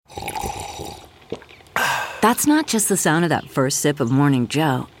That's not just the sound of that first sip of Morning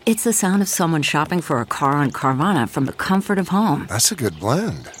Joe. It's the sound of someone shopping for a car on Carvana from the comfort of home. That's a good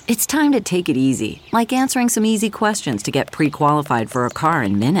blend. It's time to take it easy, like answering some easy questions to get pre-qualified for a car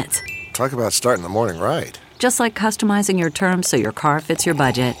in minutes. Talk about starting the morning right. Just like customizing your terms so your car fits your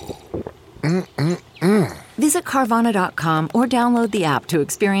budget. Visit Carvana.com or download the app to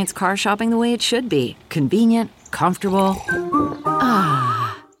experience car shopping the way it should be. Convenient, comfortable.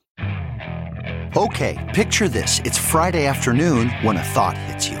 Okay, picture this. It's Friday afternoon when a thought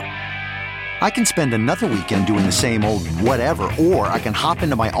hits you. I can spend another weekend doing the same old whatever, or I can hop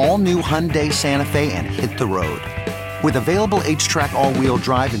into my all-new Hyundai Santa Fe and hit the road. With available H-Track all-wheel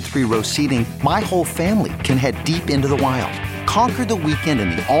drive and 3-row seating, my whole family can head deep into the wild. Conquer the weekend in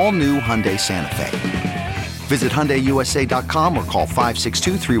the all-new Hyundai Santa Fe. Visit HyundaiUSA.com or call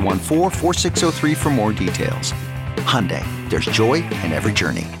 562-314-4603 for more details. Hyundai, there's joy in every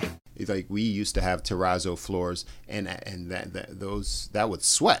journey. Like we used to have terrazzo floors, and that would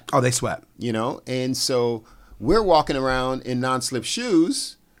sweat. Oh, they sweat. You know, and so we're walking around in non-slip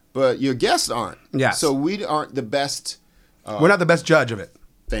shoes, but your guests aren't. Yes. So we aren't the best. We're not the best judge of it.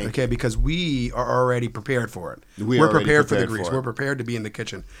 Okay, because we are already prepared for it. We're prepared for the grease. We're prepared to be in the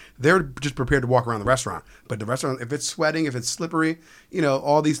kitchen. They're just prepared to walk around the restaurant. But the restaurant, if it's sweating, if it's slippery, you know,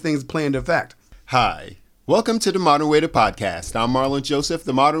 all these things play into effect. Hi. Welcome to the Modern Waiter Podcast. I'm Marlon Joseph,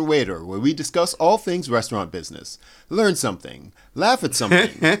 the Modern Waiter, where we discuss all things restaurant business. Learn something. Laugh at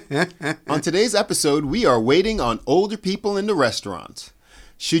something. On today's episode, we are waiting on older people in the restaurant.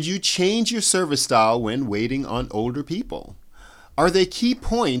 Should you change your service style when waiting on older people? Are there key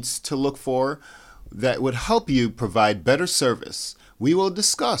points to look for that would help you provide better service? We will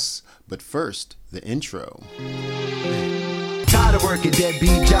discuss, but first, the intro. Tired of working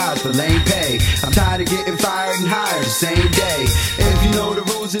deadbeat jobs for lame pay. I'm tired of getting fired and hired the same day. If you know the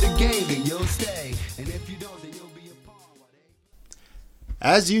rules of the game, then you'll stay. And if you don't, then you'll be a pawn.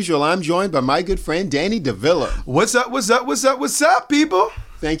 As usual, I'm joined by my good friend Danny Davila. What's up, people?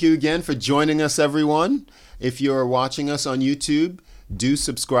 Thank you again for joining us, everyone. If you're watching us on YouTube, do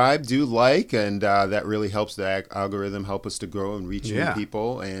subscribe, do like, and that really helps the algorithm help us to grow and reach new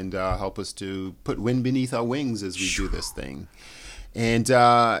people and help us to put wind beneath our wings as we do this thing. And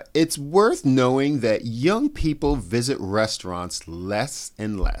it's worth knowing that young people visit restaurants less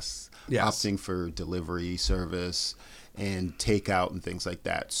and less, opting for delivery service and takeout and things like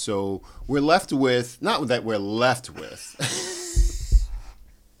that. So we're left with, not that we're left with.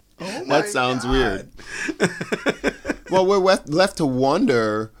 Oh that sounds weird. Well, we're left to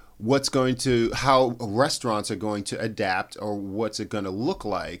wonder how restaurants are going to adapt, or what's it going to look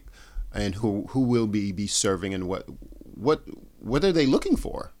like, and who will be serving, and what are they looking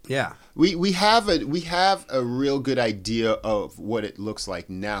for? Yeah, we have a real good idea of what it looks like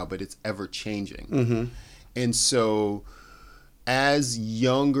now, but it's ever changing. Mm-hmm. And so, as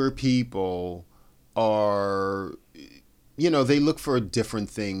younger people are, you know, they look for different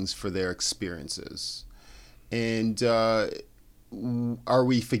things for their experiences. And are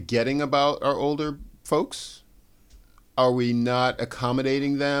we forgetting about our older folks? Are we not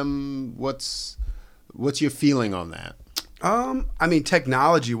accommodating them? What's your feeling on that? I mean,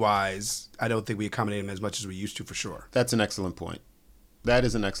 technology-wise, I don't think we accommodate them as much as we used to, for sure. That's an excellent point. That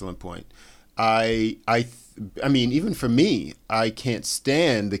is an excellent point. I mean, even for me, I can't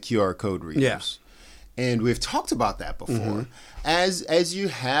stand the QR code readers. Yeah. And we've talked about that before. Mm-hmm. As you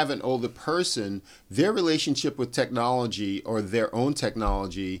have an older person, their relationship with technology or their own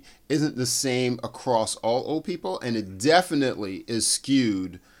technology isn't the same across all old people, and it definitely is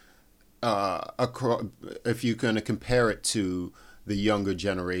skewed if you're going to compare it to the younger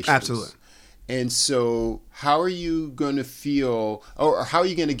generations. Absolutely. And so how are you going to feel, or how are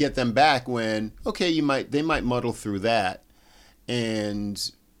you going to get them back when, okay, they might muddle through that,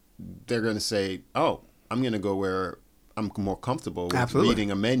 and they're going to say, oh, I'm going to go where I'm more comfortable with reading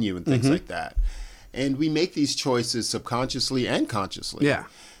a menu and things like that. And we make these choices subconsciously and consciously. Yeah.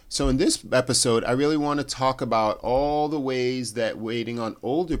 So in this episode, I really want to talk about all the ways that waiting on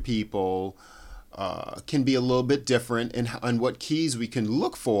older people can be a little bit different, and what keys we can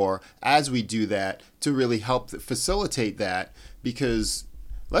look for as we do that to really help facilitate that, because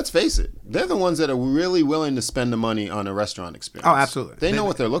let's face it, they're the ones that are really willing to spend the money on a restaurant experience. Oh, absolutely. They know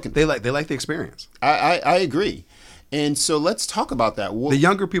what they're looking for. They like the experience. I agree. And so let's talk about that. The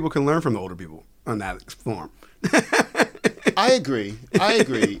younger people can learn from the older people on that form. I agree.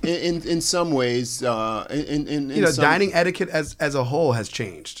 In some ways, dining etiquette as a whole has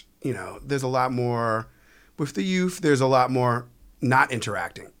changed. You know, there's a lot more with the youth. There's a lot more not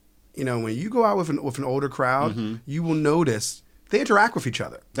interacting. You know, when you go out with an older crowd, you will notice they interact with each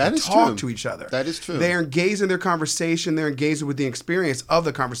other. That they is talk true. to each other. That is true. They're engaged in their conversation. They're engaged with the experience of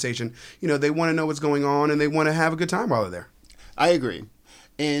the conversation. You know, they want to know what's going on, and they want to have a good time while they're there. I agree.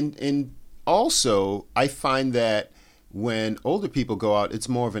 And also, I find that when older people go out, it's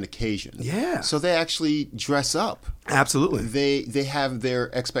more of an occasion. Yeah. So they actually dress up. Absolutely. They have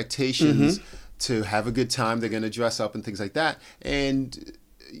their expectations to have a good time. They're going to dress up and things like that. And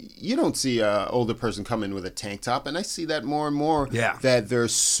you don't see an older person come in with a tank top, and I see that more and more. Yeah. That they're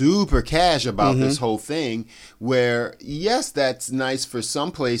super cash about this whole thing. Where yes, that's nice for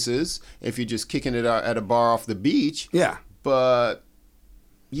some places if you're just kicking it out at a bar off the beach. Yeah. But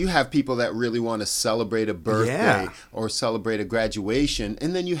you have people that really want to celebrate a birthday or celebrate a graduation,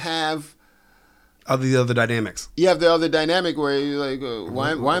 and then you have The other dynamics. you have the other dynamic where you're like,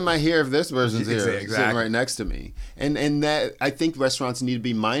 why am I here if this person's here Exactly. sitting right next to me? And that I think restaurants need to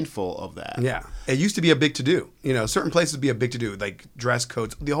be mindful of that. Yeah. It used to be a big to-do. You know, certain places would be a big to-do, like dress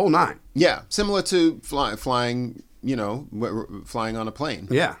codes, the whole nine. Yeah, similar to flying, you know, flying on a plane.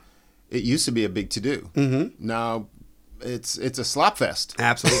 Yeah. It used to be a big to-do. Now it's a slop fest.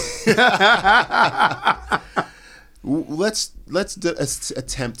 Absolutely. Let's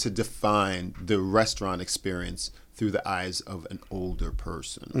attempt to define the restaurant experience through the eyes of an older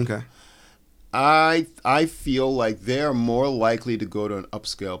person. Okay. I feel like they're more likely to go to an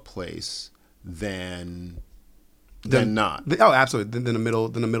upscale place than not. Oh, absolutely. Than a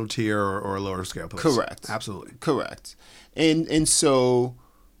middle tier or a lower scale place. Correct. Absolutely. Correct. And so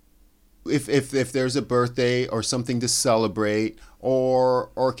if there's a birthday or something to celebrate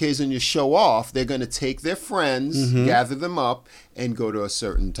or occasion to show off, they're going to take their friends, gather them up, and go to a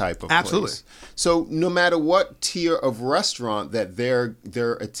certain type of Absolutely. place. So no matter what tier of restaurant that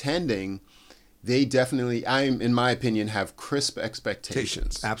they're attending, they definitely, in my opinion, have crisp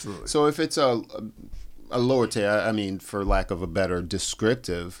expectations. Absolutely. So if it's a lower tier, I mean, for lack of a better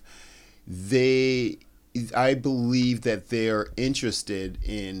descriptive, I believe that they're interested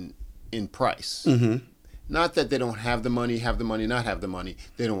in price. Not that they don't have the money, not have the money.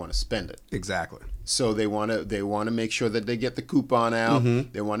 They don't want to spend it. Exactly. So they want to make sure that they get the coupon out.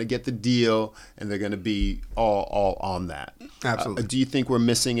 They want to get the deal, and they're going to be all on that. Absolutely. Do you think we're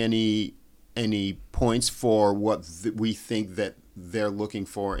missing any points for what we think that they're looking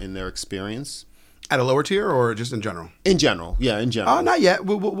for in their experience? At a lower tier or just in general? In general, yeah, in general. Oh, not yet.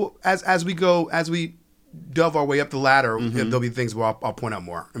 We'll, as we delve our way up the ladder, there'll be things I'll point out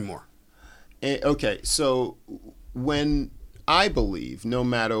more and more. Okay, so when I believe, no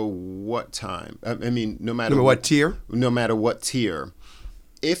matter what time, no matter what tier,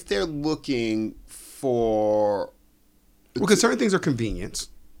 if they're looking for, because certain things are convenience.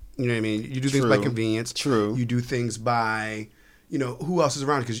 You know what I mean? You do things by convenience. True. You do things by, you know, who else is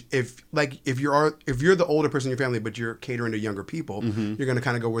around? Because if you're the older person in your family, but you're catering to younger people, you're going to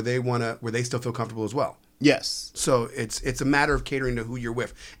kind of go where they still feel comfortable as well. Yes. So it's a matter of catering to who you're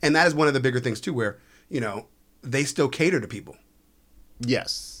with, and that is one of the bigger things too, where you know they still cater to people.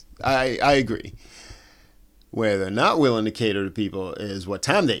 Yes, I agree. Where they're not willing to cater to people is what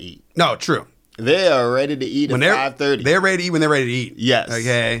time they eat. No, true. They are ready to eat at 5:30. They're ready to eat when they're ready to eat. Yes.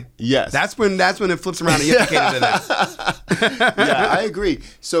 Okay. Yes. That's when it flips around and you have to cater to them. Yeah, I agree.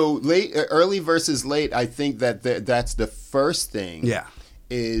 So early versus late, I think that's the first thing. Yeah.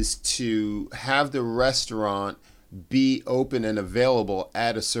 Is to have the restaurant be open and available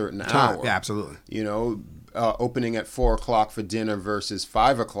at a certain hour. Yeah, absolutely. You know, opening at 4:00 for dinner versus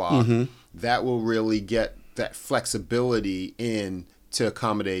 5:00. That will really get that flexibility in to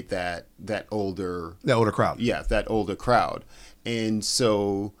accommodate that older crowd. Yeah, that older crowd. And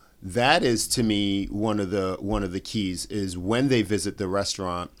so that is, to me, one of the keys is when they visit the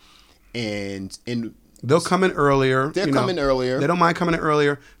restaurant and they'll come in earlier. They're coming earlier. They don't mind coming in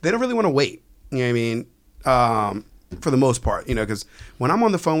earlier. They don't really want to wait. You know what I mean? For the most part, you know, because when I'm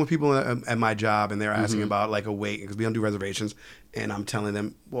on the phone with people at my job and they're asking about like a wait, because we don't do reservations, and I'm telling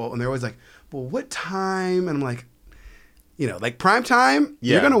them, well, and they're always like, well, what time? And I'm like, you know, like prime time,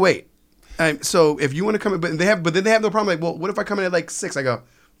 you're going to wait. So if you want to come in, but then they have no problem. Like, well, what if I come in at like 6? I go,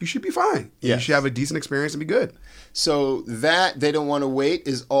 you should be fine. Yes. You should have a decent experience and be good. So that they don't want to wait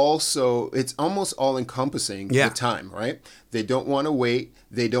is also, it's almost all encompassing the time, right? They don't want to wait.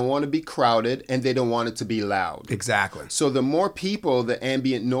 They don't want to be crowded, and they don't want it to be loud. Exactly. So the more people, the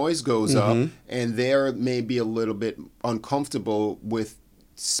ambient noise goes up, and they're maybe a little bit uncomfortable with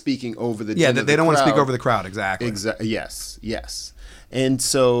speaking over the they don't want to speak over the crowd. Exactly. Yes. And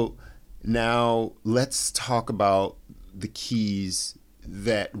so now let's talk about the keys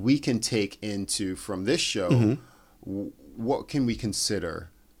that we can take into from this show. What can we consider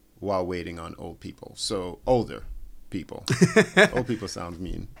while waiting on old people? So older. people. Old people sounds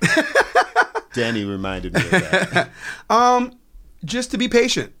mean. Danny reminded me of that. Just to be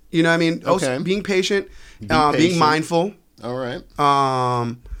patient. You know what I mean? Also, being patient, being mindful. All right.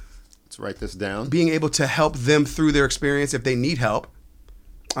 Let's write this down. Being able to help them through their experience if they need help.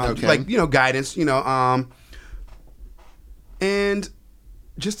 Like, guidance, and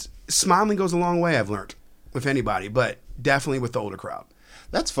just smiling goes a long way, I've learned, with anybody, but definitely with the older crowd.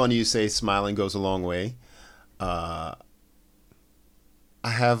 That's funny you say smiling goes a long way. I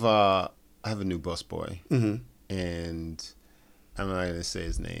have a new busboy, and I'm not going to say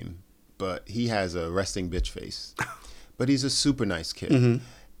his name, but he has a resting bitch face. But he's a super nice kid.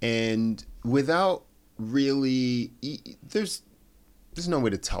 And without really, there's no way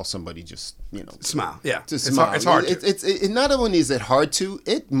to tell somebody just, smile. Yeah. To smile. It's hard. It's not only is it hard to,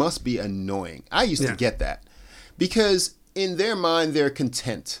 it must be annoying. I used to get that. Because in their mind, they're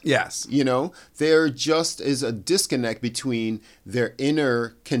content. Yes. There just is a disconnect between their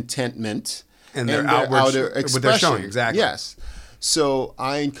inner contentment and their outer expression. What they're showing, exactly. Yes. So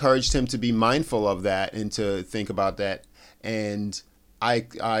I encouraged him to be mindful of that and to think about that. And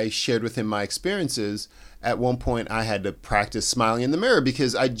I shared with him my experiences. At one point, I had to practice smiling in the mirror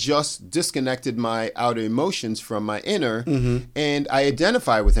because I just disconnected my outer emotions from my inner. And I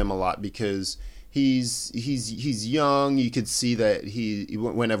identify with him a lot because he's young. You could see that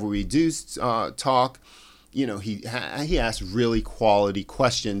whenever we do talk, he asks really quality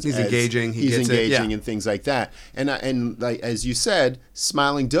questions. He's engaging. He's engaging and things like that. And like as you said,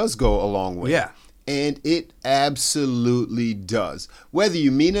 smiling does go a long way. Yeah. And it absolutely does. Whether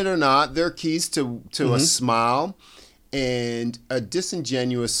you mean it or not, there are keys to a smile. And a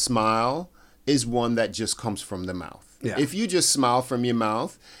disingenuous smile is one that just comes from the mouth. Yeah. If you just smile from your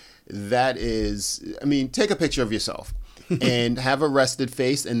mouth, that is, take a picture of yourself and have a rested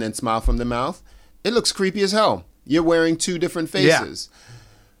face and then smile from the mouth. It looks creepy as hell. You're wearing two different faces.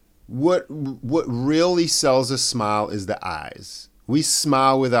 Yeah. What really sells a smile is the eyes. We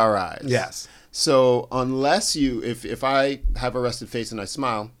smile with our eyes. Yes. So unless if I have a rested face and I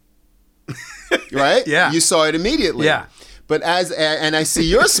smile, right? Yeah. You saw it immediately. Yeah. But and I see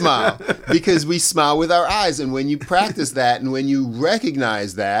your smile because we smile with our eyes. And when you practice that and when you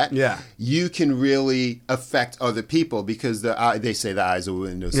recognize that, you can really affect other people because they say the eyes are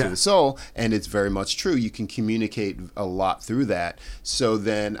windows to the soul. And it's very much true. You can communicate a lot through that. So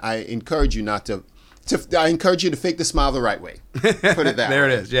then I encourage you I encourage you to fake the smile the right way. Put it that There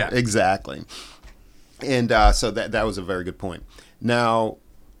way. it is, yeah. Exactly. And so that was a very good point. Now,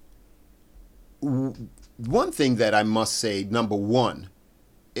 one thing that I must say, number one,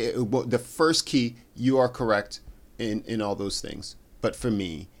 the first key, you are correct in all those things. But for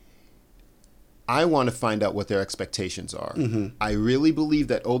me, I want to find out what their expectations are. I really believe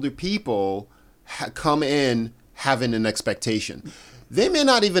that older people come in having an expectation. They may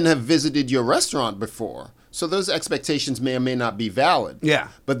not even have visited your restaurant before. So those expectations may or may not be valid. Yeah.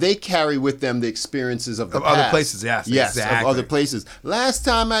 But they carry with them the experiences of the Of past. other places, yes. Yes, exactly. of other places. Last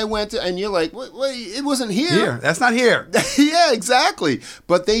time I went to, and you're like, wait, it wasn't here. Here. That's not here. Yeah, exactly.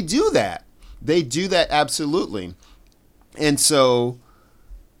 But they do that. They do that absolutely. And so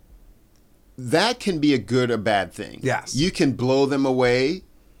that can be a good or bad thing. Yes. You can blow them away,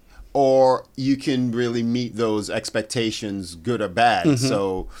 or you can really meet those expectations, good or bad.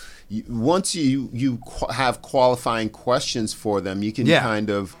 So once you have qualifying questions for them, you can kind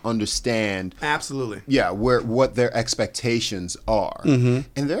of understand. Absolutely. Yeah, what their expectations are. And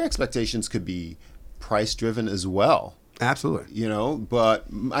their expectations could be price-driven as well. Absolutely. But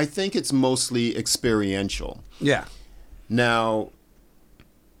I think it's mostly experiential. Yeah. Now,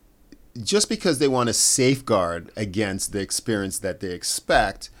 just because they want to safeguard against the experience that they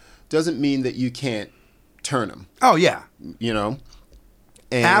expect doesn't mean that you can't turn them. Oh, yeah.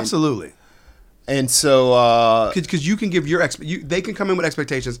 And, absolutely. And so... Because you can give they can come in with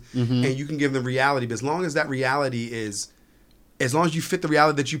expectations, and you can give them reality. But as long as that reality is... As long as you fit the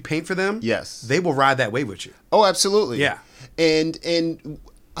reality that you paint for them, yes, they will ride that wave with you. Oh, absolutely. Yeah. And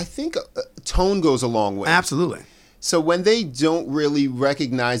I think tone goes a long way. Absolutely. So when they don't really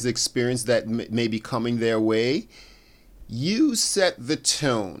recognize the experience that may be coming their way, you set the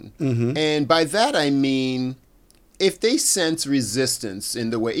tone. And by that I mean, if they sense resistance in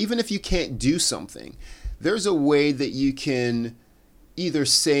the way, even if you can't do something, there's a way that you can either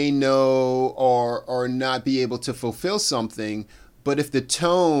say no or not be able to fulfill something. But if the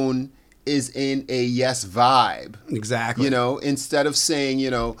tone is in a yes vibe. Exactly. Instead of saying,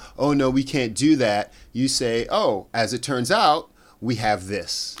 oh no, we can't do that, you say, oh, as it turns out, we have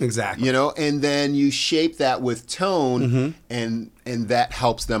this. Exactly. And then you shape that with tone, and that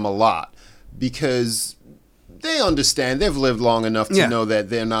helps them a lot, because they understand. They've lived long enough to know that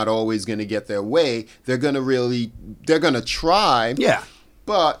they're not always going to get their way. They're going to try. Yeah.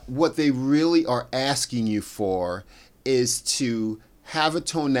 But what they really are asking you for is to have a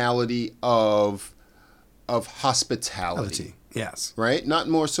tonality of hospitality. Yes. Right? Not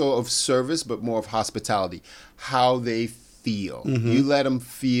more so of service, but more of hospitality. How they feel. You let them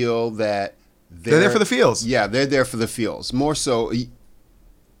feel that they're there for the feels. Yeah, they're there for the feels. More so, yes.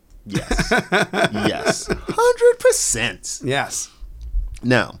 Yes. 100%. Yes.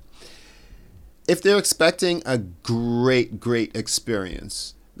 Now, if they're expecting a great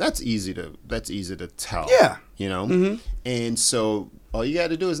experience, that's easy to tell. Yeah. You know? And so all you got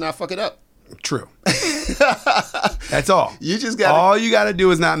to do is not fuck it up. True. That's all. You just got all you got to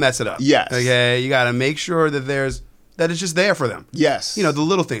do is not mess it up. Yes. Okay. You got to make sure that it's just there for them. Yes. You know, the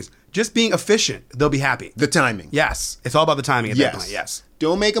little things. Just being efficient, they'll be happy. The timing. Yes. It's all about the timing at that point. Yes.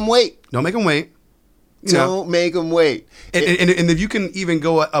 Don't make them wait. Don't make them wait. Don't make them wait. And if you can even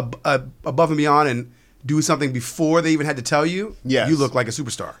go above and beyond and do something before they even had to tell you, you look like a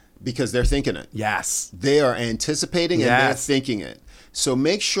superstar. Because they're thinking it. Yes. They are anticipating and they're thinking it. So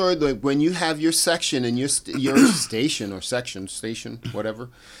make sure that when you have your section and your station or station, whatever,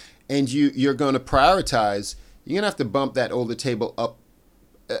 and you're going to prioritize, you're going to have to bump that older table up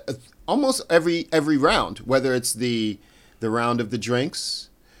almost every round, whether it's the round of the drinks,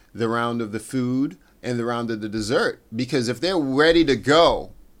 the round of the food, and the round of the dessert. Because if they're ready to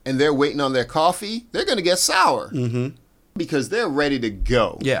go and they're waiting on their coffee, they're going to get sour. Mm-hmm. Because they're ready to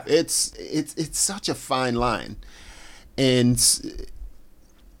go. Yeah. It's such a fine line. And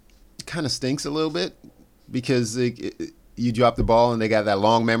it kind of stinks a little bit because you dropped the ball and they got that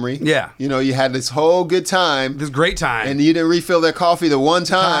long memory. Yeah. You know, you had this whole good time. This great time. And you didn't refill their coffee the one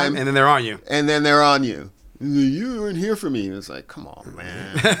time. And then they're on you. You weren't here for me. It's like, come on,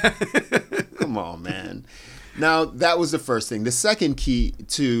 man. Come on, man. Now, that was the first thing. The second key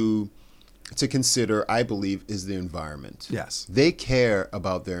to consider, I believe, is the environment. Yes. They care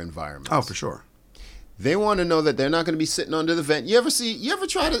about their environment. Oh, for sure. They want to know that they're not going to be sitting under the vent. You ever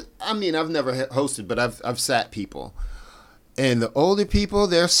try to, I mean, I've never hosted, but I've sat people. And the older people,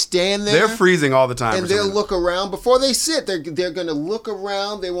 they're standing there. They're freezing all the time. And they'll look around. Before they sit, they're going to look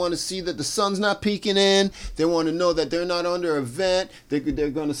around. They want to see that the sun's not peeking in. They want to know that they're not under a vent. They're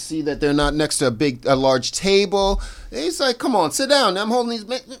going to see that they're not next to a large table. It's like, come on, sit down. I'm holding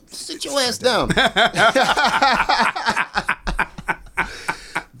these. Sit your ass down.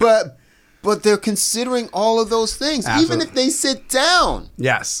 But they're considering all of those things. Absolutely. Even if they sit down.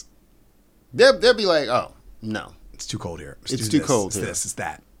 Yes. They'll be like, oh, no. It's too cold here. It's too cold here. It's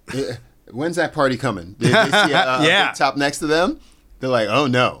that. When's that party coming? They see a big top next to them. They're like, oh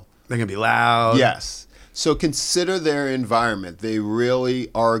no. They're going to be loud. Yes. So consider their environment. They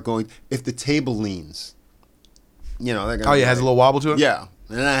really are going, if the table leans, you know, they're going to. Oh, yeah, it has a little wobble to it? Yeah.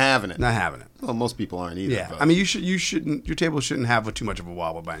 They're not having it. Not having it. Well, most people aren't either. Yeah. But. I mean, you shouldn't, your table shouldn't have too much of a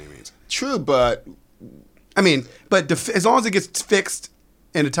wobble by any means. True, but. I mean, but as long as it gets fixed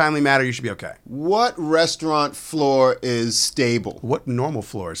in a timely manner, you should be okay. What restaurant floor is stable? What normal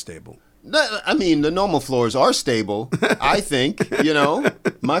floor is stable? I mean, the normal floors are stable, I think. You know,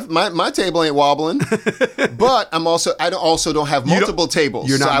 my table ain't wobbling, but I also don't have multiple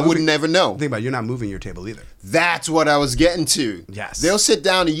tables, so I would never know. Think about it, you're not moving your table either. That's what I was getting to. Yes, they'll sit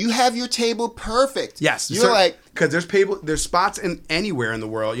down and you have your table perfect. Yes, you're like, because there's spots in anywhere in the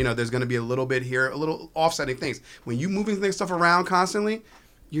world. You know, there's going to be a little bit here, a little offsetting things. When you moving stuff around constantly,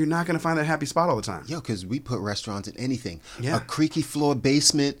 you're not going to find that happy spot all the time. Yo, because we put restaurants in anything. Yeah. A creaky floor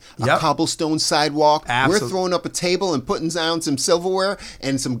basement, a cobblestone sidewalk. Absolutely. We're throwing up a table and putting down some silverware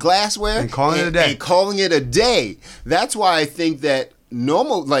and some glassware. And calling it a day. That's why I think that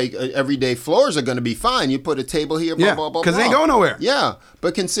normal, like everyday floors are going to be fine. You put a table here, blah, blah, blah, because they ain't going nowhere. Yeah,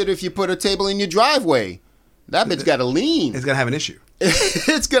 but consider if you put a table in your driveway. That bitch got to lean. It's going to have an issue.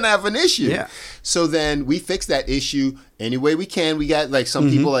 It's going to have an issue. Yeah. So then we fix that issue any way we can. We got like some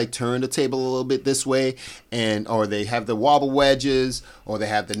people like turn the table a little bit this way or they have the wobble wedges or they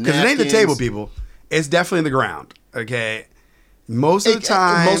have the napkins. Because it ain't the table, people. It's definitely the ground. Okay. Most of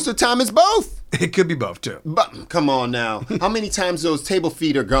the time it's both. It could be both too. But come on now. How many times those table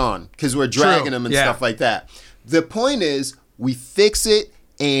feet are gone because we're dragging them and stuff like that. The point is we fix it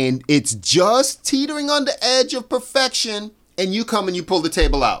and it's just teetering on the edge of perfection. And you come and you pull the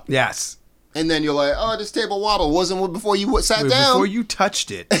table out. Yes. And then you're like, oh, this table wobble. Wasn't before you sat down. Before you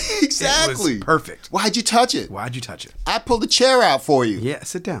touched it. Exactly. It was perfect. Why'd you touch it? I pulled the chair out for you. Yeah,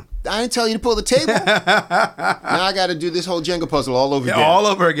 sit down. I didn't tell you to pull the table. Now I got to do this whole Jenga puzzle all over again. All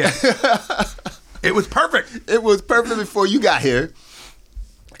over again. It was perfect. It was perfect before you got here.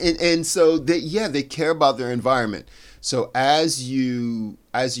 and so they care about their environment. So as you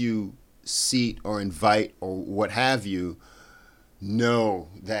seat or invite or what have you, know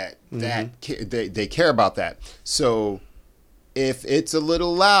that they care about that. So if it's a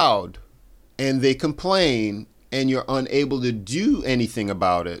little loud and they complain and you're unable to do anything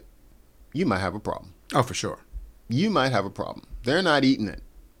about it, you might have a problem. Oh, for sure. You might have a problem. They're not eating it.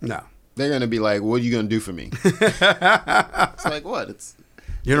 No. They're going to be like, what are you going to do for me? It's like, what?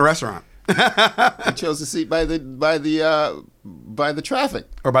 You're in a restaurant. You chose the seat by the traffic.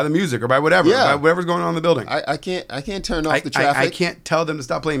 Or by the music, or by whatever. Yeah. By whatever's going on in the building. I can't turn off the traffic. I can't tell them to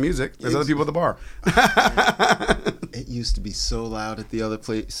stop playing music. There's other people at the bar. It used to be so loud at the other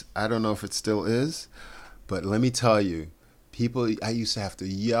place. I don't know if it still is, but let me tell you, I used to have to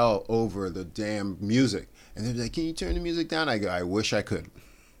yell over the damn music. And they'd be like, can you turn the music down? I go, I wish I could.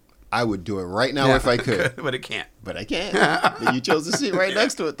 I would do it right now if I could. But it can't. But I can't. But you chose to sit right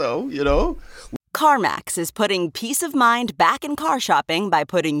next to it, though, you know? CarMax is putting peace of mind back in car shopping by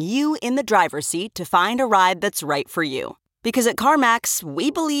putting you in the driver's seat to find a ride that's right for you. Because at CarMax,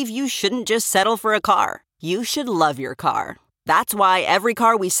 we believe you shouldn't just settle for a car. You should love your car. That's why every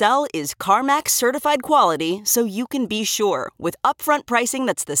car we sell is CarMax certified quality, so you can be sure with upfront pricing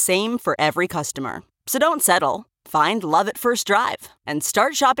that's the same for every customer. So don't settle. Find love at first drive and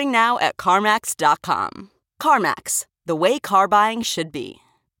start shopping now at CarMax.com. CarMax, the way car buying should be.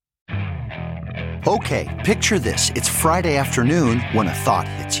 Okay, picture this. It's Friday afternoon when a thought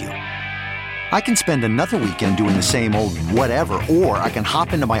hits you. I can spend another weekend doing the same old whatever, or I can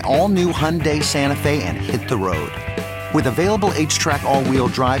hop into my all-new Hyundai Santa Fe and hit the road. With available H-Track all-wheel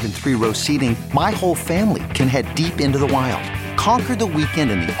drive and 3-row seating, my whole family can head deep into the wild. Conquer the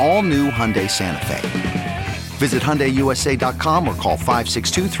weekend in the all-new Hyundai Santa Fe. Visit HyundaiUSA.com or call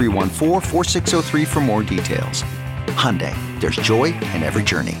 562-314-4603 for more details. Hyundai, there's joy in every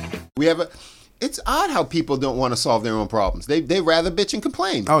journey. It's odd how people don't want to solve their own problems. They rather bitch and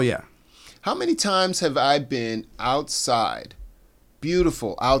complain. Oh, yeah. How many times have I been outside,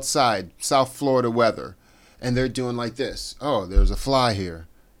 beautiful outside, South Florida weather, and they're doing like this. Oh, there's a fly here.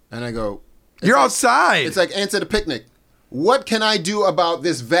 And I go, You're outside. It's like ants at a picnic. What can I do about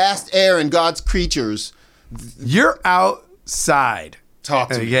this vast air and God's creatures? You're outside. Talk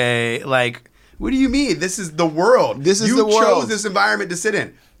to me. Okay, like, what do you mean? This is the world. This is the world. You chose this environment to sit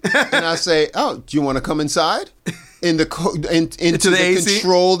in. And I say, oh, do you want to come inside? Into the AC?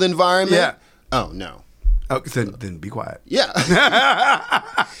 Controlled environment? Yeah. Oh, no. Oh, then be quiet. Yeah.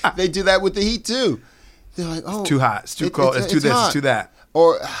 They do that with the heat, too. They're like, oh. It's too hot. It's too cold. It's too this. Hot. It's too that.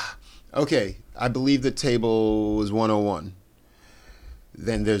 Or, okay, I believe the table is 101.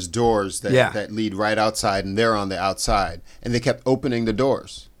 Then there's doors that lead right outside, and they're on the outside. And they kept opening the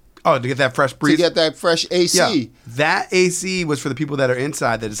doors. Oh, to get that fresh breeze? To get that fresh AC. Yeah. That AC was for the people that are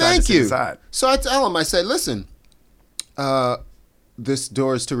inside that decided to sit inside. So I tell them, I said, listen, this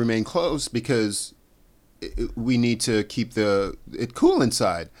door is to remain closed because we need to keep it cool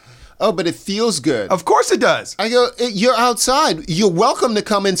inside. Oh, but it feels good. Of course it does. I go, you're outside. You're welcome to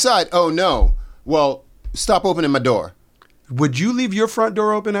come inside. Oh, no. Well, stop opening my door. Would you leave your front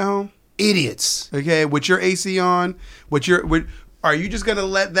door open at home? Idiots. Okay, with your AC on, are you just going to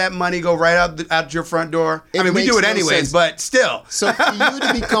let that money go right out your front door? I mean, we do it anyways, but still. So for you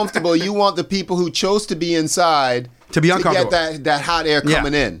to be comfortable, you want the people who chose to be inside to be uncomfortable. To get that hot air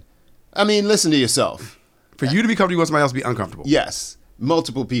coming in. I mean, listen to yourself. For you to be comfortable, you want somebody else to be uncomfortable. Yes.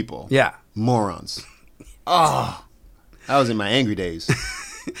 Multiple people. Yeah. Morons. Oh, I was in my angry days.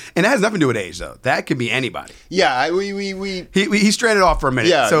 And that has nothing to do with age, though. That could be anybody. Yeah, He stranded off for a minute.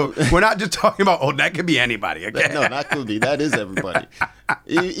 Yeah. So we're not just talking about, that could be anybody, okay? No, that could be. That is everybody.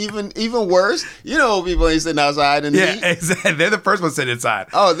 Even worse, people ain't sitting outside in the heat. Exactly. They're the first one sitting inside.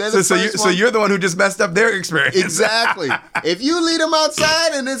 Oh, they're the first one. So you're the one who just messed up their experience. Exactly. If you lead them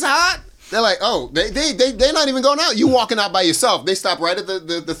outside and it's hot, they're like, oh, they're not even going out. You walking out by yourself. They stop right at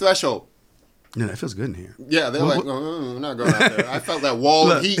the threshold. Yeah, that feels good in here. Yeah, they're like, oh, I'm not going out there. I felt that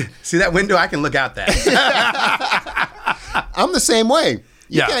wall of heat. See that window? I can look out that. I'm the same way.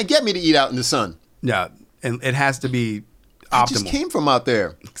 You can't get me to eat out in the sun. Yeah, and it has to be optimal. I just came from out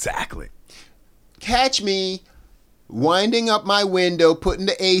there. Exactly. Catch me winding up my window, putting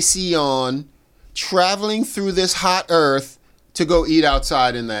the AC on, traveling through this hot earth to go eat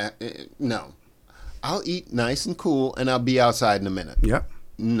outside in that. No. I'll eat nice and cool, and I'll be outside in a minute. Yep.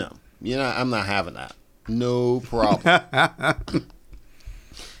 No. I'm not having that. No problem.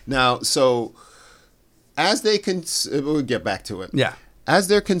 Now, so as we'll get back to it. Yeah. As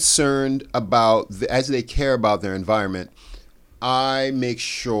they're concerned as they care about their environment, I make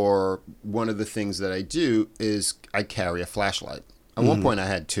sure one of the things that I do is I carry a flashlight. At one point, I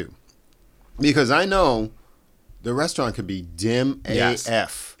had 2. Because I know the restaurant could be dim Yes.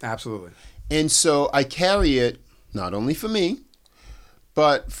 AF. Absolutely. And so I carry it not only for me,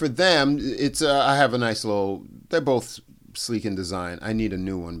 but for them. It's I have a nice little. They're both sleek in design. I need a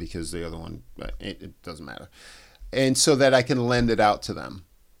new one because the other one it doesn't matter, and so that I can lend it out to them,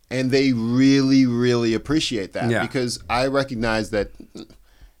 and they really, really appreciate that because I recognize that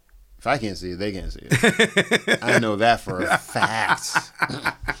if I can't see it, they can't see it. I know that for a fact.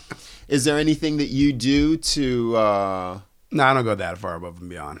 Is there anything that you do to? No, I don't go that far above and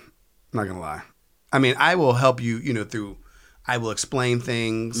beyond. I'm not gonna lie. I mean, I will help you, through. I will explain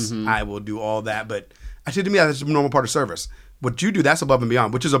things. I will do all that, but actually, to me, that's a normal part of service. What you do, that's above and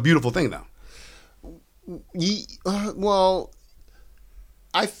beyond, which is a beautiful thing, though. Well,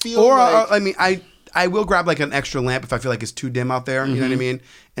 I feel I will grab like an extra lamp if I feel like it's too dim out there. You know what I mean?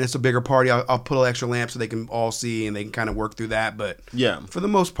 And it's a bigger party. I'll put an extra lamp so they can all see and they can kind of work through that. But for the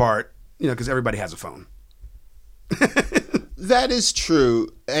most part, because everybody has a phone. That is true,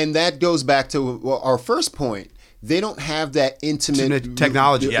 and that goes back to our first point. They don't have that intimate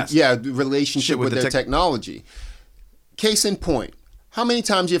technology, relationship with their technology. Case in point, how many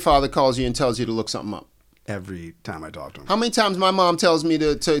times your father calls you and tells you to look something up? Every time I talk to him. How many times my mom tells me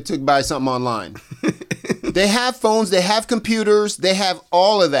to buy something online? They have phones, they have computers, they have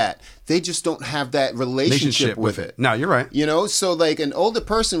all of that. They just don't have that relationship with it. No, you're right. So like an older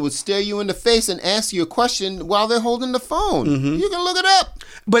person would stare you in the face and ask you a question while they're holding the phone. You can look it up.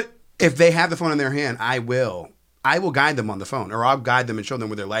 But if they have the phone in their hand, I will guide them on the phone, or I'll guide them and show them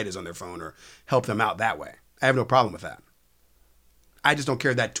where their light is on their phone, or help them out that way. I have no problem with that. I just don't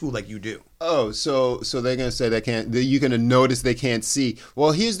carry that tool like you do. Oh, so they're gonna say you're gonna notice they can't see.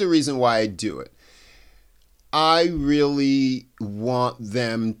 Well, here's the reason why I do it. I really want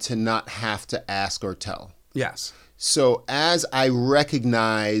them to not have to ask or tell. Yes. So as I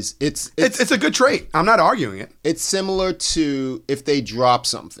recognize it's a good trait. I'm not arguing it. It's similar to if they drop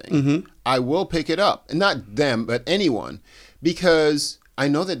something, I will pick it up, and not them, but anyone, because I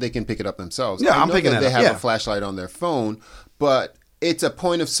know that they can pick it up themselves. Yeah, I'm picking it up. They have a flashlight on their phone, but it's a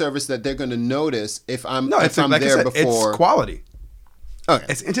point of service that they're going to notice if I'm there before. It's quality. Okay.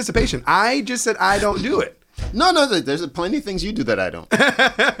 It's anticipation. I just said I don't do it. No, there's plenty of things you do that I don't.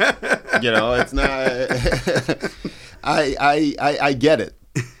 It's not. I get it,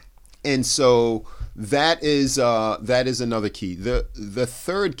 and so that is another key. The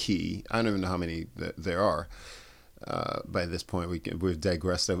third key, I don't even know how many there are. By this point, we've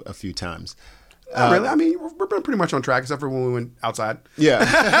digressed a few times. Not really. I mean, we're pretty much on track, except for when we went outside. Yeah.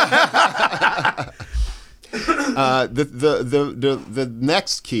 The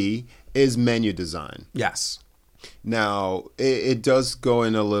next key is menu design. Yes. Now, it does go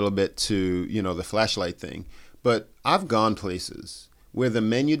in a little bit to, the flashlight thing, but I've gone places where the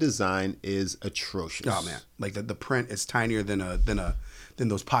menu design is atrocious. Oh man, like the print is tinier than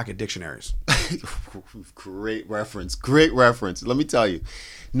those pocket dictionaries. Great reference. Let me tell you,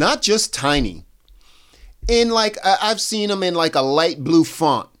 not just tiny. I've seen them in like a light blue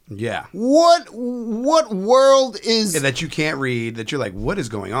font. Yeah. What world is that you can't read? That you're like, what is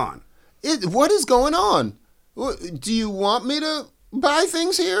going on? What is going on? Do you want me to buy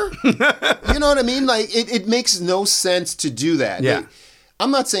things here? You know what I mean? Like it makes no sense to do that. Yeah. I'm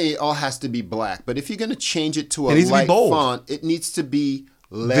not saying it all has to be black, but if you're going to change it to a light font, it needs to be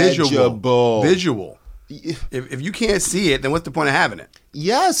legible. Visual. If you can't see it, then what's the point of having it?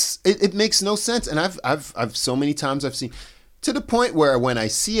 Yes, it makes no sense. And I've so many times I've seen, to the point where when I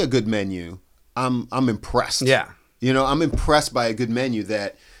see a good menu, I'm impressed. Yeah. I'm impressed by a good menu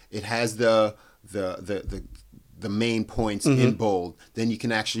that it has the main points in bold. Then you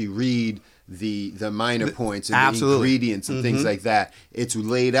can actually read the minor points and the ingredients and things like that. It's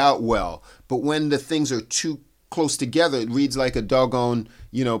laid out well. But when the things are too close together, it reads like a doggone,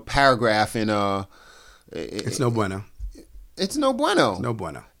 paragraph in a... It's no bueno. It's no bueno. It's no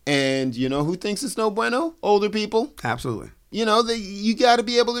bueno. And you know who thinks it's no bueno? Older people. Absolutely. You got to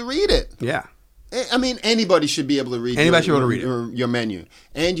be able to read it. Yeah. I mean, anybody should be able to read. Your menu,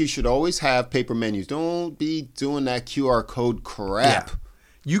 and you should always have paper menus. Don't be doing that QR code crap.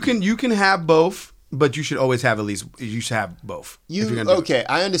 Yeah. You can have both, but you should always have you should have both.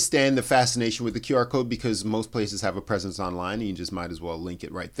 I understand the fascination with the QR code because most places have a presence online, and you just might as well link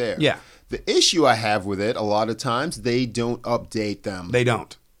it right there. Yeah. The issue I have with it, a lot of times, they don't update them. They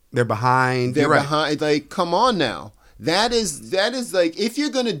don't. They're behind. They're behind. Like, come on now. That is like, if you're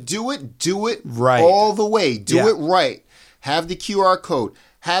going to do it right all the way. Do it right. Have the QR code.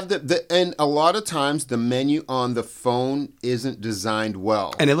 Have and a lot of times the menu on the phone isn't designed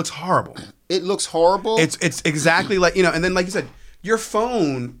well. And it looks horrible. It looks horrible. It's exactly like, and then like you said, your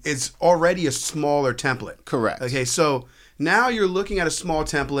phone is already a smaller template. Correct. Okay, so now you're looking at a small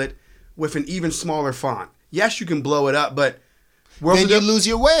template with an even smaller font. Yes, you can blow it up, but then you lose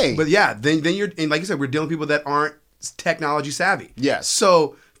your way. But yeah, then you're, and like you said, we're dealing with people that aren't technology savvy. Yes.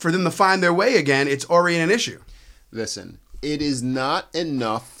 So for them to find their way again, it's already an issue. Listen, it is not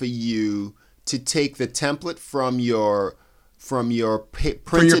enough for you to take the template from your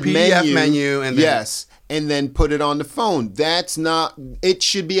printed PDF menu and then, yes, and then put it on the phone. That's not. It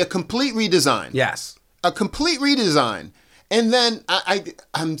should be a complete redesign. Yes. A complete redesign. And then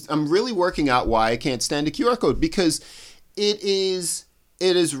I'm really working out why I can't stand a QR code, because it is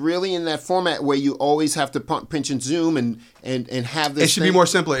really in that format where you always have to pinch and zoom and have this. It should be more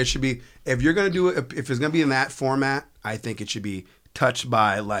simpler. It should be, if you're going to do it, if it's going to be in that format, I think it should be touched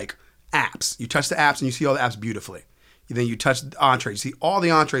by like apps. You touch the apps and you see all the apps beautifully. Then you touch the entrees. You see all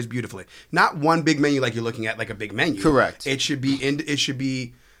the entrees beautifully. Not one big menu like you're looking at, like a big menu. Correct. It should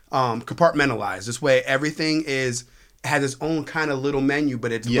be compartmentalized. This way, everything has its own kind of little menu,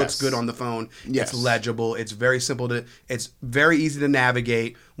 but it looks good on the phone. Yes. It's legible. It's very simple it's very easy to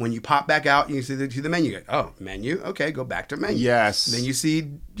navigate. When you pop back out, you see the menu. Oh, menu. Okay, go back to menu. Yes. Then you see,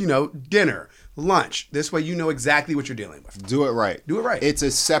 dinner, lunch. This way you know exactly what you're dealing with. Do it right. Do it right. It's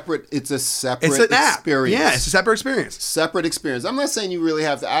a separate It's an experience. app. Yeah, it's a separate experience. Separate experience. I'm not saying you really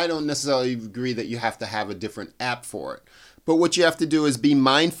have to. I don't necessarily agree that you have to have a different app for it. But what you have to do is be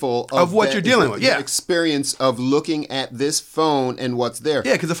mindful of what you're dealing with. Yeah. The experience of looking at this phone and what's there.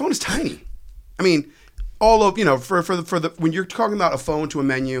 Yeah, because the phone is tiny. I mean, all of for the when you're talking about a phone to a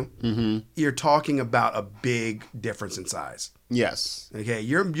menu, you're talking about a big difference in size. Yes. Okay,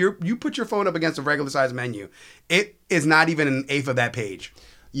 you put your phone up against a regular size menu, it is not even an eighth of that page.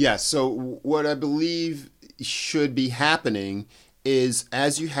 Yes. So what I believe should be happening is,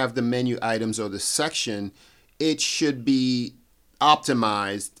 as you have the menu items or the section, it should be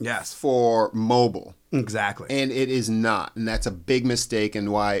optimized for mobile. Exactly. And it is not. And that's a big mistake,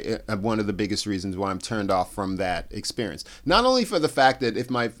 and why one of the biggest reasons why I'm turned off from that experience. Not only for the fact that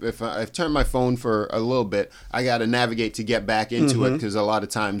if I've turned my phone for a little bit, I got to navigate to get back into it, because a lot of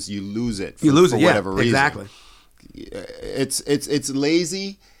times you lose it for whatever reason. Exactly. It's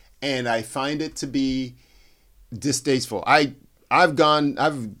lazy, and I find it to be distasteful. I've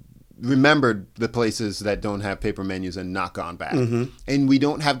remembered the places that don't have paper menus and not gone back. And we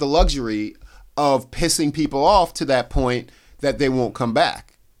don't have the luxury of pissing people off to that point that they won't come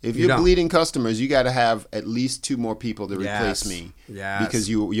back. If you're bleeding customers, you got to have at least 2 more people to replace me. Yes. Because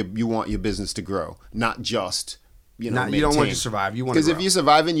you want your business to grow, not just you don't want to survive. You want to grow. Because if you're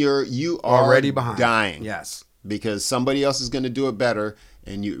surviving, you are already behind, dying. Yes. Because somebody else is going to do it better,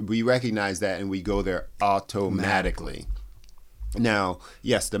 and we recognize that, and we go there automatically. Now,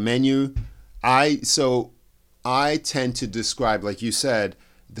 yes, the menu, I tend to describe, like you said,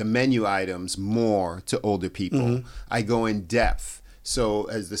 the menu items more to older people. I go in depth. So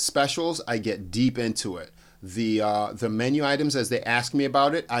as the specials, I get deep into it. The menu items, as they ask me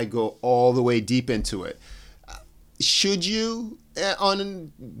about it, I go all the way deep into it. Should you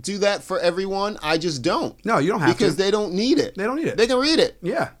do that for everyone? I just don't. No, you don't have to. Because they don't need it. They don't need it. They can read it.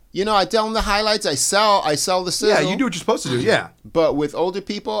 Yeah. I tell them the highlights. I sell the sizzle. Yeah, you do what you're supposed to do. Yeah. But with older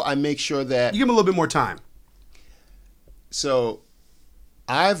people, I make sure that you give them a little bit more time. So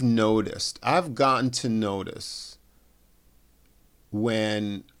I've gotten to notice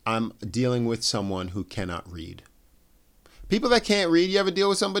when I'm dealing with someone who cannot read. People that can't read, you ever deal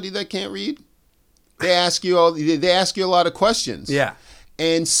with somebody that can't read? They ask you a lot of questions. Yeah.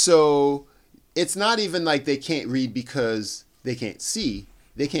 And so it's not even like they can't read because they can't see.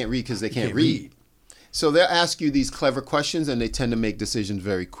 They can't read because they can't read. So they'll ask you these clever questions, and they tend to make decisions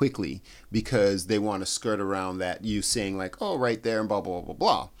very quickly because they want to skirt around that you saying like, oh, right there and blah, blah, blah,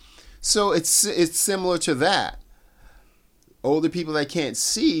 blah. So it's similar to that. Older people that can't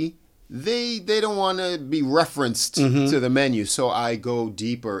see, they don't want to be referenced to the menu. So I go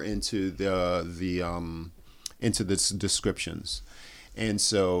deeper into the descriptions. And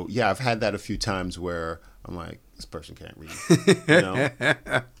so, yeah, I've had that a few times where I'm like, this person can't read.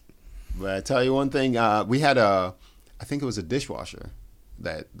 But I tell you one thing, we had I think it was a dishwasher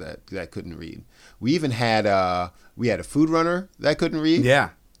that couldn't read. We even had a food runner that couldn't read. Yeah.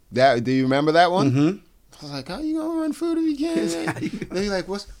 Do you remember that one? Mm-hmm. I was like, how you gonna run food if you can't? They're like,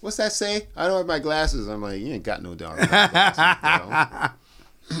 what's that say? I don't have my glasses. I'm like, you ain't got no darn glasses.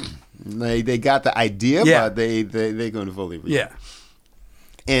 They got the idea, but they're going to fully read. Yeah.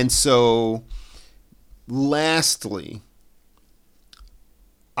 And so, lastly,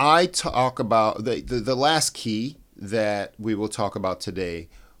 I talk about the last key that we will talk about today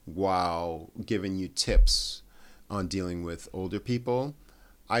while giving you tips on dealing with older people,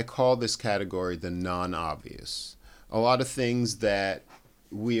 I call this category the non-obvious. A lot of things that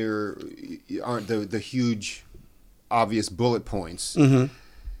aren't the huge, obvious bullet points. Mm-hmm.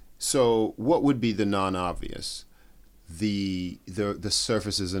 So what would be the non-obvious? The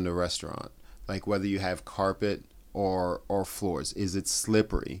surfaces in the restaurant, like whether you have carpet or floors. Is it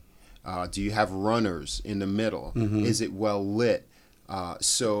slippery? Do you have runners in the middle? Mm-hmm. Is it well lit?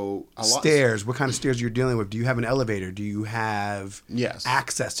 Stairs. What kind of stairs you're dealing with? Do you have an elevator? Do you have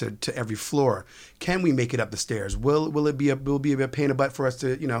access to every floor? Can we make it up the stairs? Will it be a pain in the butt for us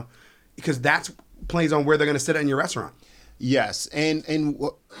to, because that's plays on where they're going to sit in your restaurant. Yes, and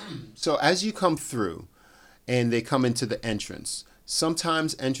so as you come through, and they come into the entrance,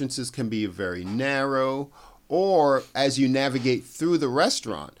 sometimes entrances can be very narrow, or as you navigate through the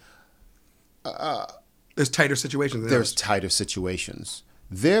restaurant. There's tighter situations. There's tighter situations.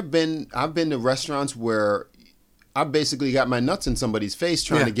 I've been to restaurants where I basically got my nuts in somebody's face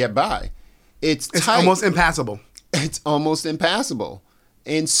trying to get by. It's tight. Almost impassable. It's almost impassable.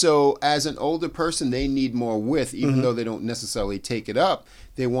 And so as an older person, they need more width, even though they don't necessarily take it up.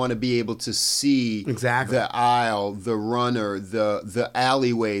 They want to be able to see the aisle, the runner, the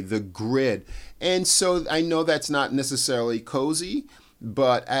alleyway, the grid. And so I know that's not necessarily cozy,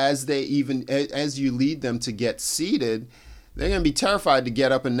 but as you lead them to get seated, they're going to be terrified to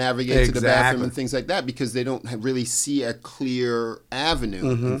get up and navigate to the bathroom and things like that because they don't really see a clear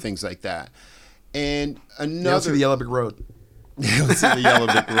avenue and things like that. And they don't see the Yellow Brick Road. Let's see the Yellow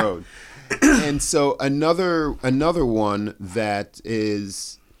Brick Road. And so another one that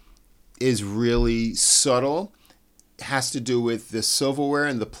is really subtle has to do with the silverware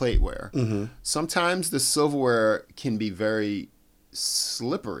and the plateware. Mm-hmm. Sometimes the silverware can be very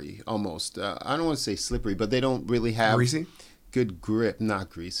slippery almost. I don't want to say slippery, but they don't really have greasy? Good grip. Not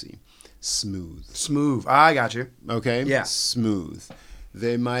greasy. Smooth. I got you. Okay? Yeah. Smooth.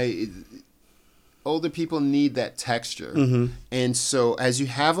 Older people need that texture. Mm-hmm. And so as you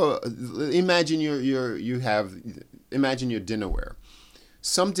have imagine your dinnerware.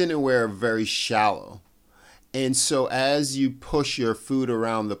 Some dinnerware are very shallow. And so as you push your food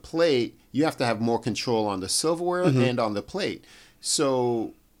around the plate, you have to have more control on the silverware and on the plate.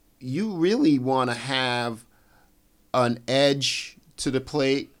 So you really want to have an edge to the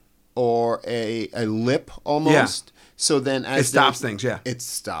plate or a lip almost. Yeah. So then as it stops things, It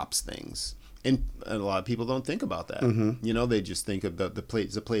stops things. And a lot of people don't think about that. Mm-hmm. They just think of the plate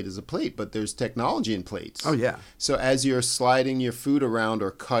as a plate, but there's technology in plates. Oh, yeah. So as you're sliding your food around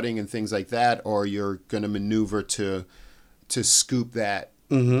or cutting and things like that, or you're going to maneuver to scoop that,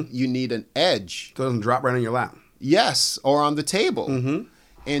 you need an edge. So it doesn't drop right on your lap. Yes, or on the table. Mm-hmm.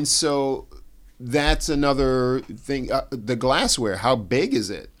 And so that's another thing. The glassware, how big is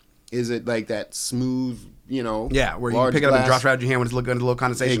it? Is it like that smooth, where you can pick it up and drop it out of your hand when it's a little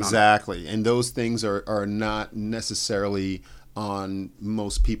condensation exactly. on it. And those things are not necessarily on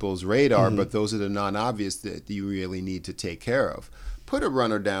most people's radar, but those are the non-obvious that you really need to take care of. Put a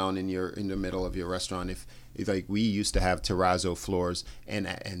runner down in the middle of your restaurant. If like we used to have terrazzo floors, and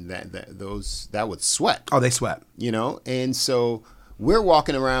that would sweat. Oh, they sweat. And so we're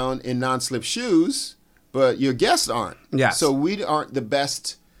walking around in non-slip shoes, but your guests aren't. Yes. So we aren't the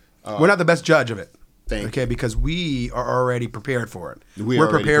best. We're not the best judge of it. Okay, because we are already prepared for it. We're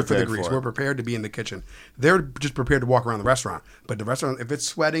prepared for the grease. We're prepared to be in the kitchen. They're just prepared to walk around the restaurant. But the restaurant, if it's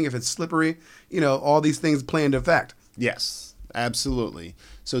sweating, if it's slippery, all these things play into effect. Yes, absolutely.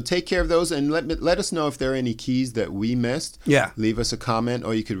 So take care of those and let us know if there are any keys that we missed. Yeah. Leave us a comment,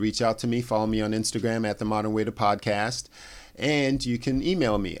 or you could reach out to me. Follow me on Instagram at The Modern Waiter Podcast. And you can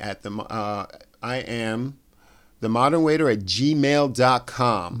email me at I am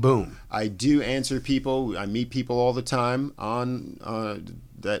themodernwaiter@gmail.com. Boom. I do answer people. I meet people all the time on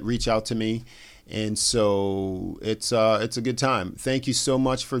that reach out to me, and so it's a good time. Thank you so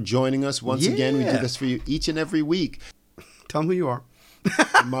much for joining us once again. We do this for you each and every week. Tell them who you are.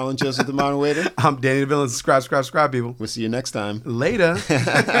 Marlon Joseph, the Modern Waiter. I'm Danny DeVille. Subscribe, people. We'll see you next time. Later.